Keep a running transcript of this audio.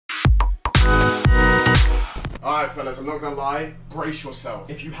Alright fellas, I'm not gonna lie, brace yourself.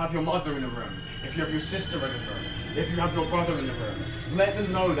 If you have your mother in the room, if you have your sister in the room, if you have your brother in the room, let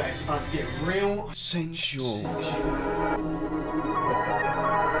them know that it's about to get real sensual.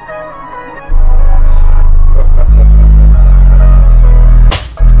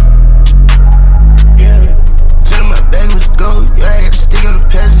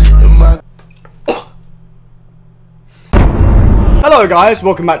 Hello guys,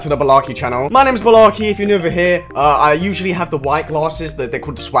 welcome back to the Balarke channel. My name's Balarke. If you're new over here, I usually have the white glasses that they're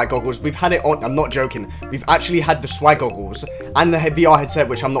called the swag goggles. We've had it on, I'm not joking, we've actually had the swag goggles and the VR headset,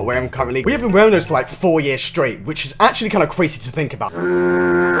 which I'm not wearing currently. We have been wearing those for like 4 years straight, which is actually kind of crazy to think about.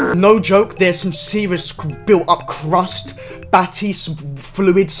 No joke, there's some serious built up crust, batty, some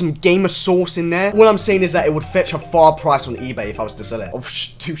fluid, some gamer sauce in there. All I'm saying is that it would fetch a far price on eBay if I was to sell it, of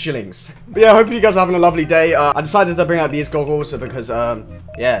 2 shillings. But yeah, hopefully you guys are having a lovely day. I decided to bring out these goggles because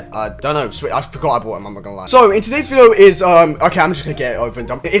yeah, I don't know, sweet, I forgot I bought them, I'm not gonna lie. So in today's video is okay, I'm just gonna get it over and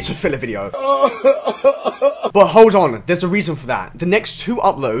done. It's a filler video. But hold on, there's a reason for that. The next 2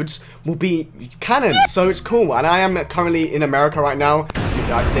 uploads will be canon, so it's cool. And I am currently in America right now.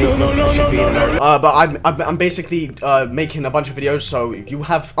 But I'm basically making a bunch of videos, so you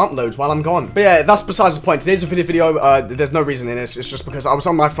have uploads while I'm gone. But yeah, that's besides the point. Today's a video. There's no reason in this. It's just because I was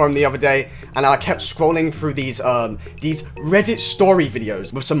on my phone the other day and I kept scrolling through these Reddit story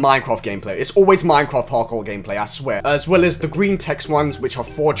videos with some Minecraft gameplay. It's always Minecraft parkour gameplay, I swear. As well as the green text ones, which are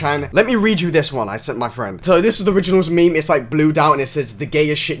 4chan. Let me read you this one I sent my friend. So this is the original meme. It's like blued out and it says the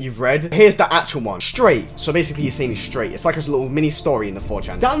gayest shit you've read. Here's the actual one. Straight. So basically he's saying he's straight. It's like a little mini story in the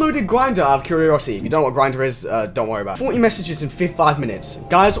 4chan. Downloaded Grindr out of curiosity. If you don't know what Grindr is, don't worry about it. 40 messages in 5 minutes.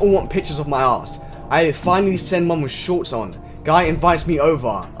 Guys all want pictures of my ass. I finally send mum with shorts on. Guy invites me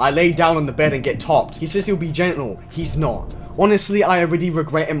over. I lay down on the bed and get topped. He says he'll be gentle. He's not. Honestly, I already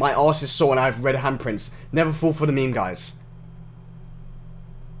regret it. My ass is sore and I have red handprints. Never fall for the meme, guys.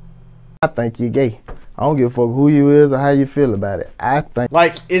 I think you're gay. I don't give a fuck who you is or how you feel about it. I think...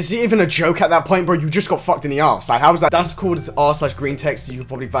 Like, is it even a joke at that point, bro? You just got fucked in the arse. Like, how is that? That's called r/green text. You can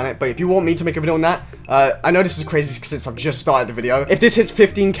probably find it. But if you want me to make a video on that, I know this is crazy since I've just started the video. If this hits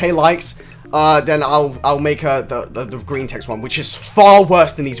 15k likes, then I'll make the green text one, which is far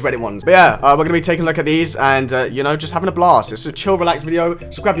worse than these Reddit ones. But yeah, we're gonna be taking a look at these and, you know, just having a blast. It's a chill, relaxed video.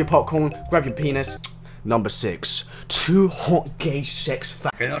 So grab your popcorn, grab your penis. Number 6. 2 hot gay sex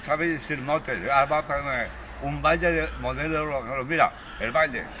facts. Que no sabe decir mote. Un baile de modelo, mira, el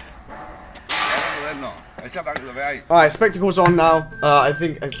baile. Alright, spectacles on now. I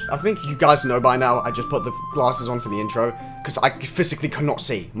think you guys know by now. I just put the glasses on for the intro because I physically cannot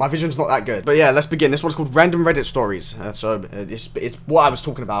see. My vision's not that good. But yeah, let's begin. This one's called Random Reddit Stories. It's what I was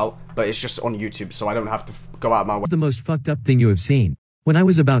talking about, but it's just on YouTube, so I don't have to go out of my way. What's the most fucked up thing you have seen? When I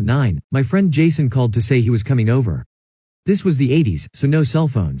was about 9, my friend Jason called to say he was coming over. This was the 80s, so no cell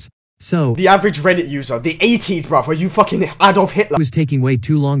phones. So the average Reddit user, the 80s, bruv, are you fucking Adolf Hitler? It was taking way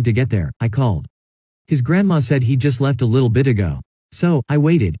too long to get there. I called. His grandma said he just left a little bit ago. So I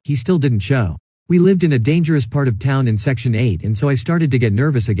waited, he still didn't show. We lived in a dangerous part of town in Section 8 and so I started to get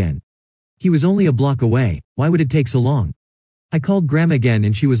nervous again. He was only a block away, why would it take so long? I called Grandma again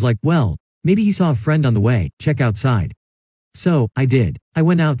and she was like, well, maybe he saw a friend on the way, check outside. So, I did. I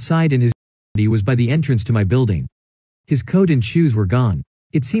went outside and his he was by the entrance to my building. His coat and shoes were gone.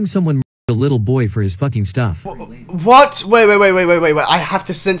 It seems someone murdered a little boy for his fucking stuff. What? Wait, I have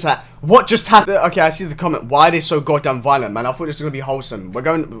to sense that. What just happened? Okay, I see the comment. Why are they so goddamn violent, man? I thought this was gonna be wholesome. We're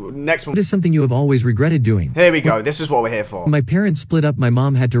going, next one. What is something you have always regretted doing? Here we go, this is what we're here for. When my parents split up, my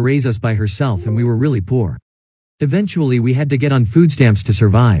mom had to raise us by herself and we were really poor. Eventually we had to get on food stamps to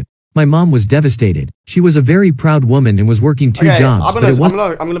survive. My mom was devastated. She was a very proud woman and was working 2 jobs, but it wasn't.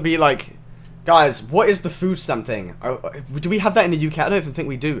 I'm gonna be like, guys, what is the food stamp thing? Do we have that in the UK? I don't even think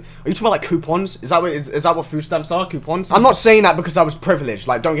we do. Are you talking about like coupons? Is that what food stamps are? Coupons? I'm not saying that because I was privileged.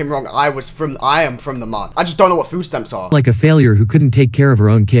 Like, don't get me wrong. I am from the mud. I just don't know what food stamps are. Like a failure who couldn't take care of her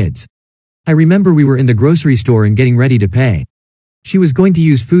own kids. I remember we were in the grocery store and getting ready to pay. She was going to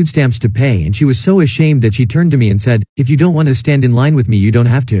use food stamps to pay and she was so ashamed that she turned to me and said, if you don't want to stand in line with me, you don't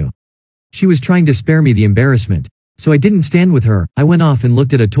have to. She was trying to spare me the embarrassment. So I didn't stand with her, I went off and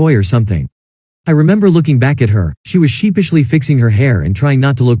looked at a toy or something. I remember looking back at her, she was sheepishly fixing her hair and trying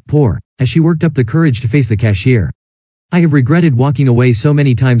not to look poor, as she worked up the courage to face the cashier. I have regretted walking away so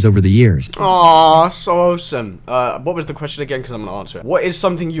many times over the years. Aww, so awesome. What was the question again? Because I'm gonna answer it. What is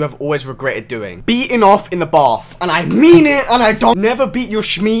something you have always regretted doing? Beating off in the bath. And I mean it, and I don't. Never beat your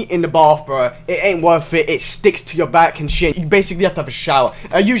shmee in the bath, bro. It ain't worth it. It sticks to your back and shit. You basically have to have a shower.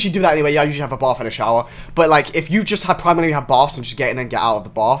 I usually do that anyway. I usually have a bath and a shower. But like, if you just primarily have baths and just get in and get out of the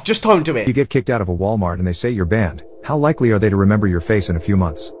bath, just don't do it. You get kicked out of a Walmart and they say you're banned. How likely are they to remember your face in a few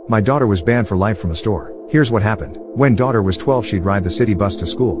months? My daughter was banned for life from a store. Here's what happened. When daughter was 12, she'd ride the city bus to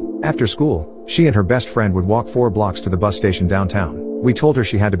school. After school, she and her best friend would walk 4 blocks to the bus station downtown. We told her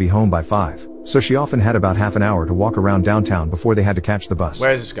she had to be home by 5. So she often had about half an hour to walk around downtown before they had to catch the bus.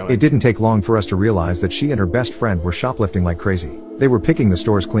 Where is this going? It didn't take long for us to realize that she and her best friend were shoplifting like crazy. They were picking the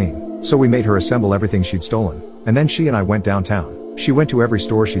stores clean. So we made her assemble everything she'd stolen. And then she and I went downtown. She went to every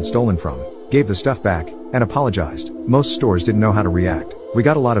store she'd stolen from, gave the stuff back, and apologized. Most stores didn't know how to react. We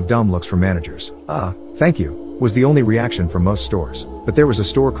got a lot of dumb looks from managers. Thank you, was the only reaction from most stores. But there was a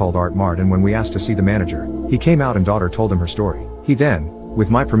store called Art Mart, and when we asked to see the manager, he came out and daughter told him her story. He then,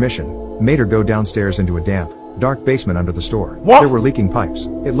 with my permission, made her go downstairs into a damp, dark basement under the store. What? There were leaking pipes.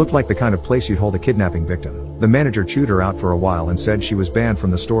 It looked like the kind of place you'd hold a kidnapping victim. The manager chewed her out for a while and said she was banned from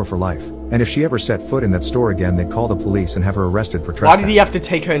the store for life. And if she ever set foot in that store again, they'd call the police and have her arrested for trespassing. Why did he have to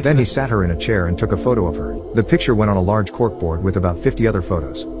take her into Then he sat her in a chair and took a photo of her. The picture went on a large corkboard with about 50 other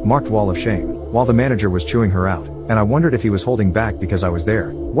photos, marked Wall of Shame, while the manager was chewing her out. And I wondered if he was holding back because I was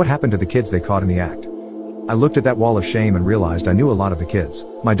there. What happened to the kids they caught in the act? I looked at that wall of shame and realized I knew a lot of the kids.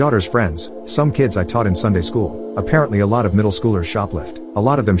 My daughter's friends, some kids I taught in Sunday school. Apparently a lot of middle schoolers shoplift. A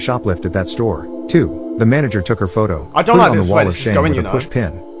lot of them shoplift at that store, too. The manager took her photo, I don't put it like on the this wall way of this is shame going, with you a know. push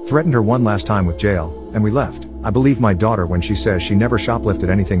pin, threatened her one last time with jail, and we left. I believe my daughter when she says she never shoplifted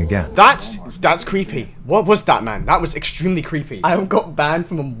anything again. That's creepy. What was that, man? That was extremely creepy. I got banned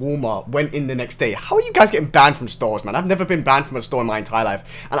from a Walmart, went in the next day. How are you guys getting banned from stores, man? I've never been banned from a store in my entire life.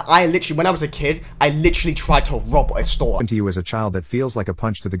 And I literally, when I was a kid, I literally tried to rob a store. To you as a child that feels like a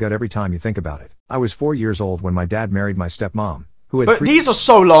punch to the gut every time you think about it. I was 4 years old when my dad married my stepmom, who had But these are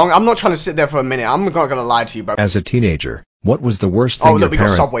so long. I'm not trying to sit there for a minute. I'm not gonna lie to you, bro. As a teenager, what was the worst thing Oh, your look, we got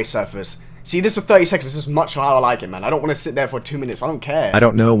parents... Subway Surfers. See, this is 30 seconds. This is much how I like it, man. I don't want to sit there for 2 minutes. I don't care. I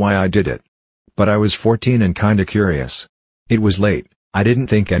don't know why I did it. But I was 14 and kinda curious. It was late. I didn't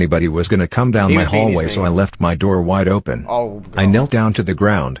think anybody was gonna come down He my was being hallway, his so I man. left my door wide open. Oh, God. I knelt down to the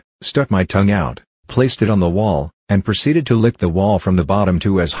ground, stuck my tongue out, placed it on the wall, and proceeded to lick the wall from the bottom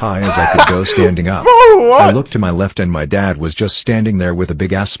to as high as I could go standing up. Bro, what? I looked to my left and my dad was just standing there with a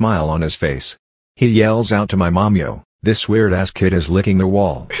big ass smile on his face. He yells out to my mom, "Yo, this weird ass kid is licking the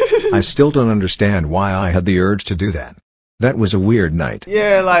wall." I still don't understand why I had the urge to do that. That was a weird night.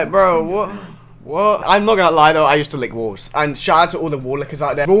 Yeah, like, bro, what? I'm not gonna lie though, I used to lick walls. And shout out to all the wall lickers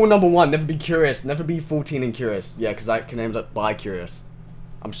out there. Rule number 1, never be curious. Never be 14 and curious. Yeah, because that can end up by curious.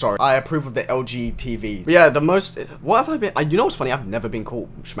 I'm sorry. I approve of the LGTV. But yeah, the most... What have I been... You know what's funny? I've never been caught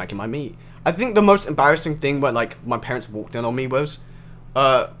smacking my meat. I think the most embarrassing thing where, like, my parents walked in on me was...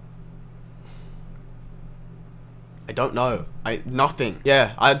 I don't know. Nothing.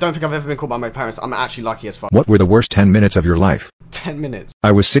 Yeah, I don't think I've ever been caught by my parents. I'm actually lucky as fuck. What were the worst 10 minutes of your life? 10 minutes.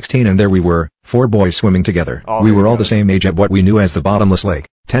 I was 16 and there we were, 4 boys swimming together. Oh, we here were we all go. the same age at what we knew as the bottomless lake.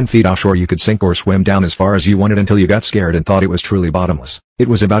 10 feet offshore, you could sink or swim down as far as you wanted until you got scared and thought it was truly bottomless. It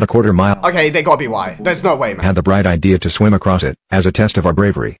was about a quarter mile. Okay, they gotta be why. There's no way, man. Had the bright idea to swim across it, as a test of our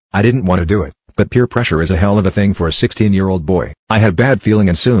bravery. I didn't want to do it, but peer pressure is a hell of a thing for a 16-year-old boy. I had bad feeling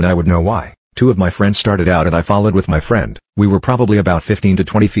and soon I would know why. 2 of my friends started out and I followed with my friend. We were probably about 15 to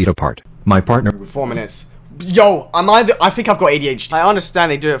 20 feet apart. My partner... 4 minutes. Yo, I think I've got ADHD. I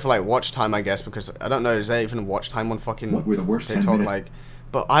understand they do it for like watch time, I guess, because I don't know, is there even a watch time on fucking What were the worst 10 TikTok, minutes? like,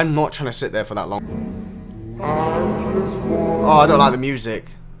 but I'm not trying to sit there for that long. Oh, I don't like the music.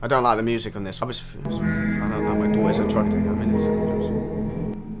 I don't like the music on this. I don't know, my daughter's a drug taker. I mean,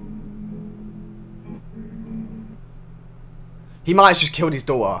 he might have just killed his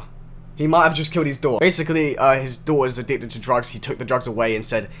daughter. He might have just killed his daughter. Basically, his daughter's addicted to drugs. He took the drugs away and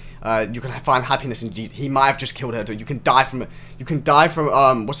said, you can find happiness in Jesus. He might have just killed her. You can die from it. You can die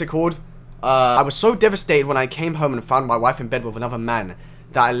from, what's it called? I was so devastated when I came home and found my wife in bed with another man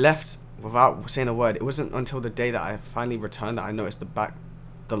that I left without saying a word. It wasn't until the day that I finally returned that I noticed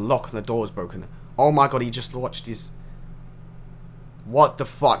the lock on the door was broken. Oh my God, he just watched his... What the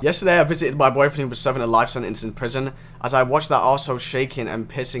fuck? Yesterday I visited my boyfriend who was serving a life sentence in prison. As I watched that arsehole shaking and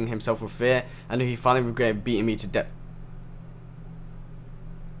pissing himself with fear, I knew he finally regretted beating me to death.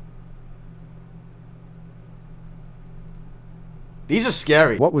 These are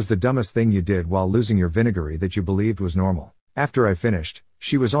scary. What was the dumbest thing you did while losing your vinegary that you believed was normal? After I finished,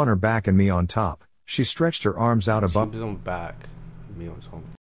 she was on her back and me on top. She stretched her arms out above on back. Me on top.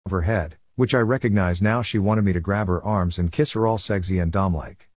 her head, which I recognize now. She wanted me to grab her arms and kiss her all sexy and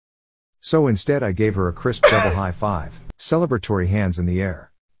dom-like. So instead I gave her a crisp double high five, celebratory hands in the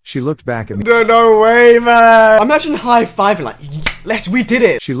air. She looked back at me. No way, man. Imagine high-fiving like, we did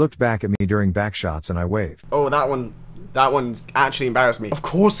it. She looked back at me during back shots and I waved. Oh, that one actually embarrassed me. Of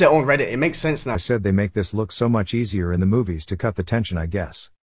course they're on Reddit. It makes sense now. I said they make this look so much easier in the movies to cut the tension, I guess.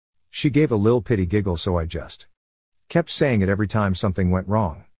 She gave a lil pity giggle, so I just kept saying it every time something went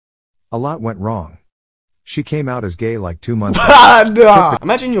wrong. A lot went wrong. She came out as gay like 2 months ago. Nah.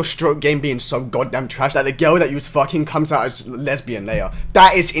 Imagine your stroke game being so goddamn trash that the girl that you was fucking comes out as lesbian later.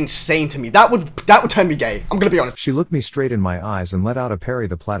 That is insane to me. That would turn me gay. I'm gonna be honest. She looked me straight in my eyes and let out a Perry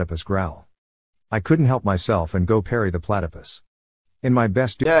the Platypus growl. I couldn't help myself and go Perry the Platypus. In my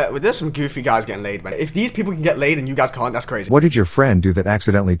best Yeah, well, there's some goofy guys getting laid, man. If these people can get laid and you guys can't, that's crazy. What did your friend do that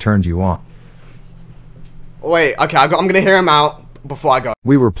accidentally turned you on? Wait, okay, I'm gonna hear him out before I go.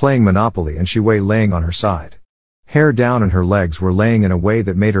 We were playing Monopoly and she lay laying on her side. Hair down and her legs were laying in a way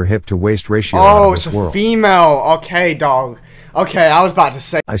that made her hip to waist ratio out of it's this a world. female. Okay, dog. Okay, I was about to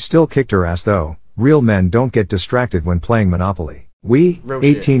say. I still kicked her ass though. Real men don't get distracted when playing Monopoly. We, Real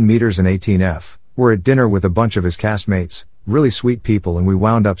 18 shit. meters and 18F, were at dinner with a bunch of his castmates, really sweet people, and we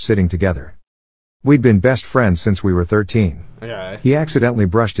wound up sitting together. We'd been best friends since we were 13. Okay. He accidentally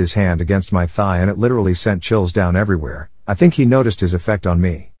brushed his hand against my thigh and it literally sent chills down everywhere. I think he noticed his effect on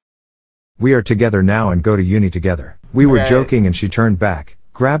me. We are together now and go to uni together. We were Okay. joking and she turned back,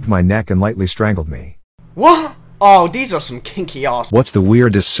 grabbed my neck and lightly strangled me. What? Oh, these are some kinky ass. What's the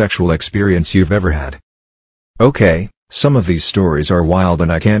weirdest sexual experience you've ever had? Okay, some of these stories are wild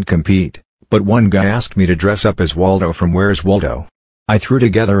and I can't compete, but one guy asked me to dress up as Waldo from Where's Waldo? I threw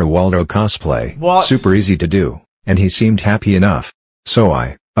together a Waldo cosplay, What? super easy to do, and he seemed happy enough. So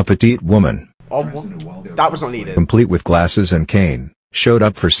I, a petite woman, Oh, what? That was not needed. complete with glasses and cane, showed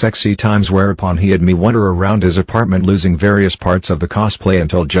up for sexy times, whereupon he had me wander around his apartment losing various parts of the cosplay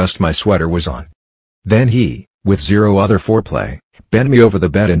until just my sweater was on. Then he, with zero other foreplay, bent me over the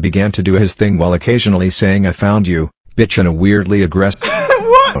bed and began to do his thing while occasionally saying "I found you, bitch" in a weirdly aggressive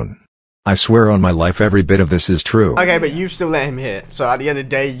tone. I swear on my life every bit of this is true. Okay, but you still let him hit. So at the end of the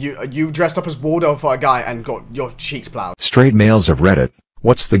day, you dressed up as Waldo for a guy and got your cheeks plowed. Straight males of Reddit,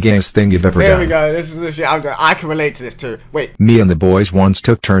 what's the gayest thing you've ever There done? we go. This is the shit. I can relate to this too. Wait. Me and the boys once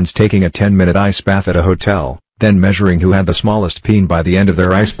took turns taking a 10-minute ice bath at a hotel, then measuring who had the smallest peen by the end of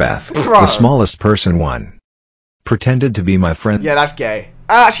their ice bath. Bro. The smallest person won. Pretended to be my friend. Yeah, that's gay.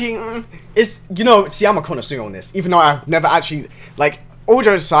 Actually, it's, you know, see, I'm a connoisseur on this. Even though I've never actually, like, all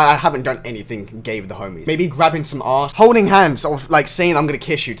jokes aside, I haven't done anything gay with the homies. Maybe grabbing some ass, holding hands, or like saying I'm gonna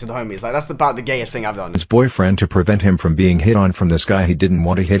kiss you to the homies. Like, that's about the gayest thing I've done. His boyfriend to prevent him from being hit on from this guy he didn't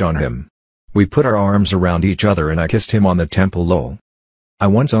want to hit on him. We put our arms around each other and I kissed him on the temple. Lol. I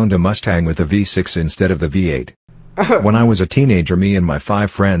once owned a Mustang with a V6 instead of the V8. When I was a teenager, me and my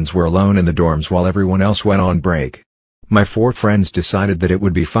 5 friends were alone in the dorms while everyone else went on break. My 4 friends decided that it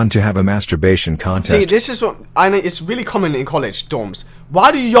would be fun to have a masturbation contest. See, this is what I know. It's really common in college dorms.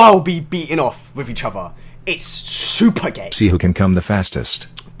 Why do y'all be beating off with each other? It's super gay. See who can come the fastest.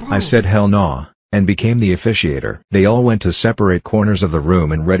 I said hell nah, and became the officiator. They all went to separate corners of the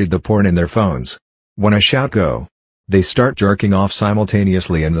room and readied the porn in their phones. When I shout go, they start jerking off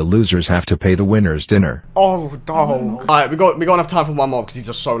simultaneously and the losers have to pay the winner's dinner. Oh, dog. Alright, we got enough time for one more because these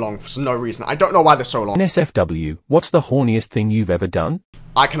are so long for no reason. I don't know why they're so long. NSFW, what's the horniest thing you've ever done?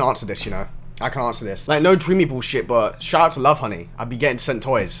 I can answer this, you know. I can answer this. Like, no dreamy bullshit, but shout out to Love Honey. I'd be getting sent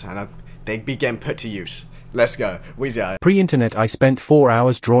toys, and they'd be getting put to use. Let's go. Weezy. Pre-internet I spent 4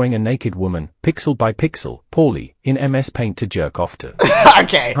 hours drawing a naked woman, pixel by pixel, poorly, in MS Paint to jerk off to.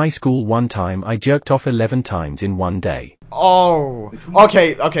 Okay. High school one time I jerked off 11 times in one day. Oh.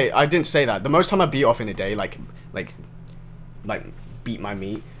 Okay, I didn't say that. The most time I beat off in a day, like beat my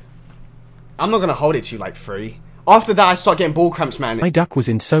meat, I'm not gonna hold it to like 3. After that, I start getting ball cramps, man. My duck was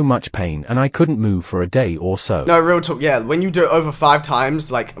in so much pain and I couldn't move for a day or so. No, real talk, yeah. When you do it over 5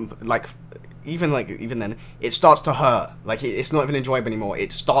 times, even then, it starts to hurt. Like, it's not even enjoyable anymore.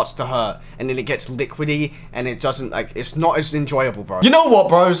 It starts to hurt, and then it gets liquidy, and it doesn't, like, it's not as enjoyable, bro. You know what,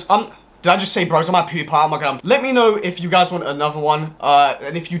 bros? Did I just say bros? I'm at PewDiePie. Oh my god. Let me know if you guys want another one.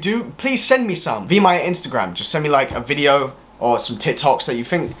 And if you do, please send me some via my Instagram. Just send me, like, a video or some TikToks that you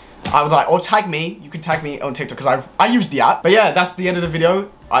think I would like, or tag me. You can tag me on TikTok because I use the app. But yeah, that's the end of the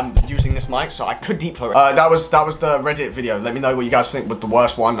video. I'm using this mic, so I could deep throat. That was the Reddit video. Let me know what you guys think was the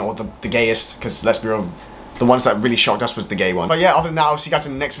worst one or the gayest, because let's be real, the ones that really shocked us was the gay one. But yeah, other than that, I'll see you guys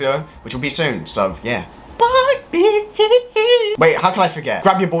in the next video, which will be soon. So yeah, bye. Wait, how can I forget?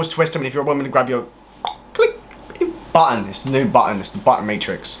 Grab your balls, twist them, and if you're a woman, grab your button. It's the new button. It's the button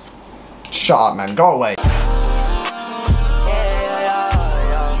matrix. Shut up, man. Go away.